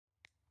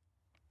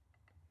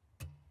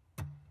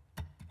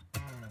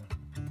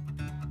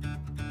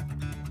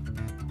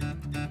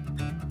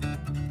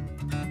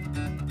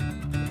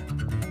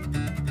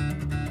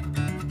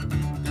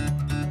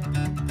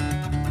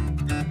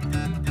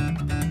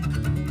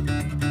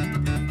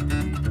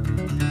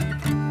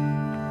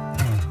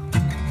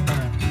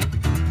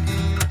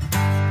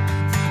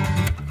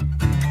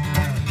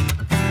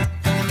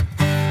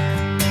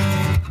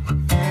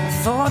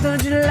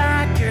of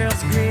July girls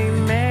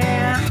screaming,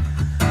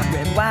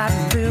 red,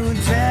 white, blue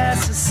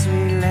dresses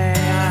sweetly.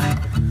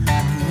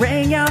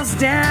 Rain goes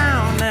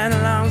down that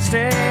long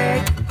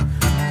street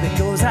that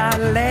goes out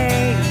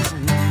late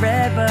in the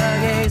red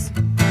buggies.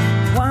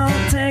 Won't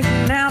take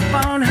a nap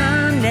on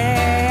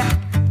honey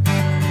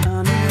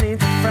underneath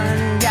the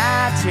front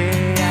yard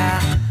tree.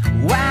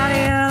 While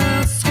the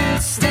other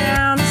scoots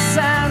down the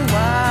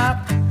sidewalk,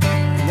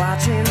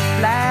 watching the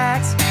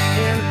flags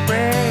in the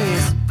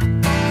breeze.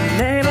 The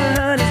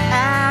neighborhood is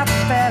out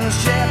for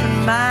fellowship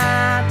and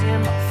mind.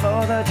 And my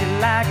 4th of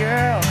July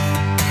girl,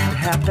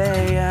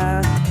 happy,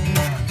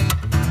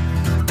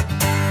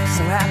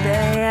 so happy.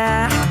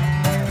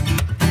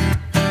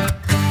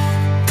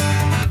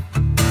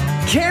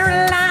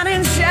 Caroline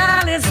and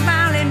Charlotte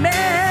smiling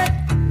met,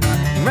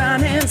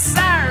 running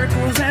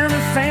circles in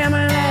the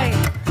family.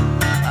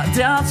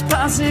 Adults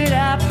posted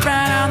up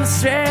right on the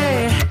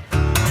street,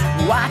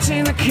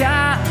 watching the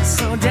cars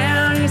slow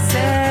down. You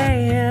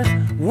say,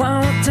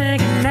 won't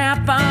take a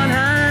nap on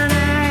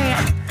honey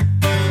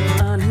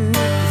underneath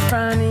the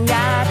front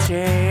yard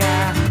tree.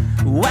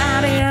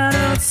 While the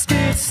adults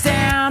scoots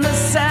down the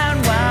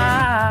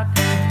sidewalk,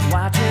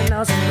 watching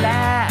those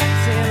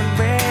flags in the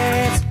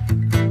breeze.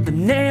 The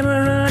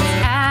neighborhood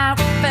is out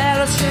for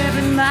fellowship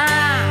and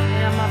mine.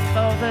 And my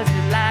 4th of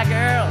July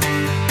girls,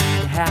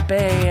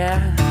 happy.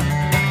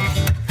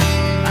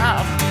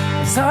 Oh,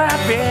 so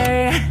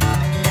happy.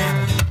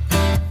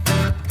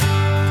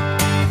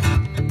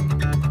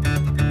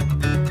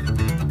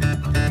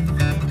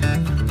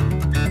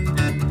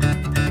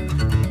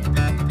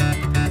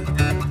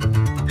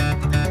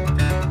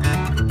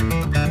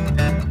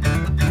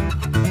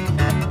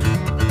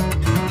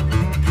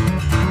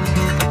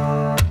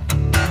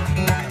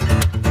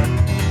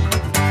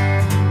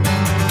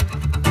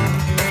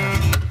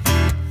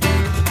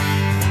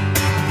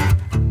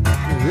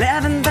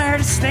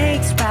 11:30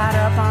 sneaks right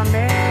up on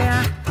me.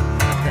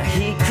 The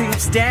heat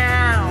creeps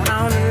down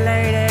on the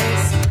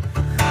ladies.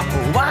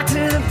 Walk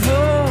to the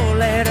pool,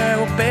 later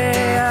will be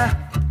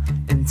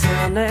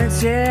until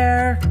next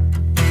year.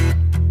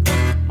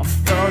 My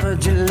 4th of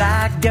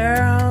July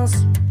girls,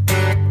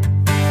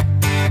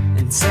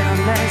 until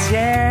next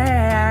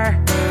year.